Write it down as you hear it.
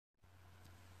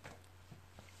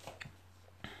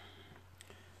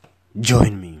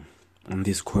Join me on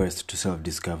this quest to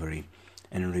self-discovery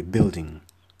and rebuilding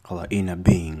our inner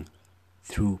being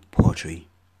through poetry.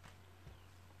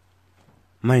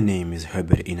 My name is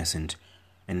Herbert Innocent,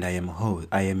 and I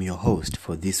am your host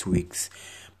for this week's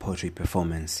poetry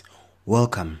performance.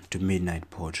 Welcome to Midnight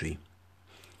Poetry.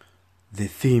 The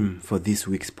theme for this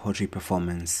week's poetry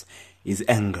performance is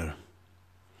anger.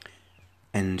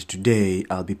 And today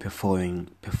I'll be performing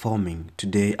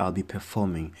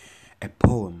a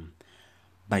poem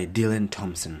by Dylan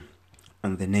Thompson,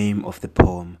 and the name of the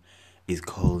poem is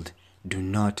called Do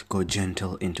Not Go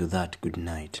Gentle Into That Good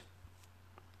Night.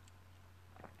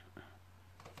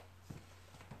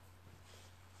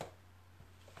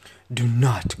 Do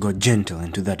not go gentle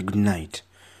into that good night.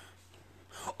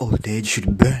 Old age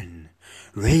should burn,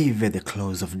 rave at the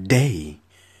close of day.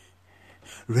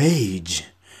 Rage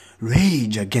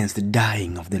against the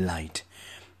dying of the light.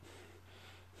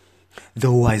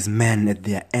 The wise men at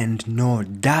their end know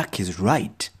dark is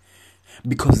right,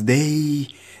 because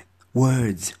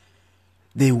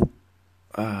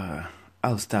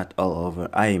I'll start all over.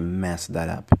 I messed that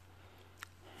up.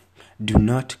 Do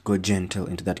not go gentle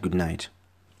into that good night.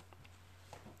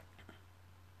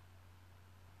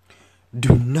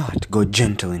 Do not go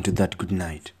gentle into that good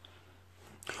night.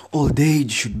 Old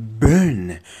age should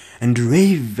burn and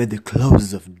rave at the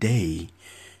close of day.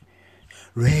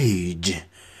 Rage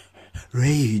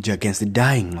against the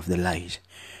dying of the light.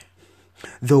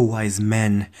 The wise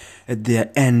men at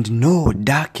their end know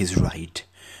dark is right,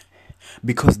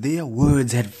 because their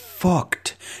words had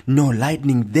forked no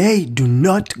lightning. They do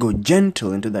not go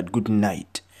gentle into that good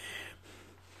night.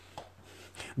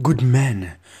 Good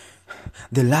men,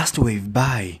 the last wave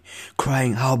by,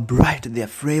 crying how bright their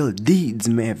frail deeds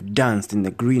may have danced in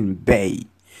the green bay.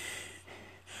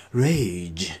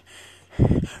 Rage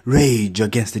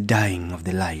against the dying of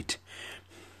the light.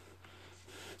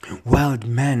 Wild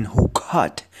men who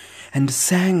caught and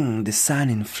sang the sun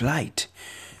in flight,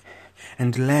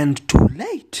 and learned too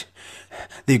late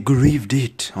they grieved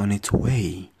it on its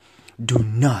way. Do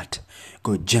not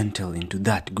go gentle into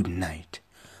that good night.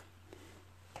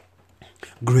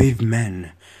 Grave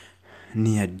men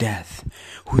near death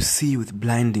who see with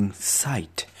blinding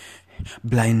sight.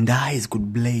 Blind eyes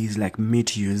could blaze like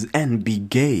meteors and be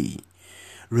gay.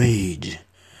 Rage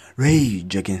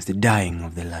against the dying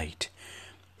of the light.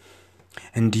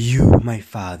 And you, my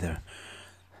father,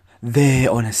 there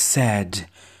on a sad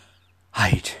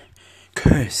height,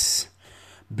 curse,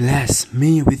 bless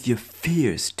me with your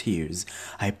fierce tears,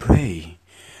 I pray.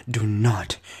 Do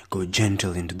not go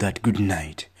gentle into that good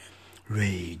night.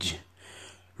 Rage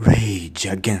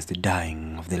against the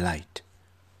dying of the light.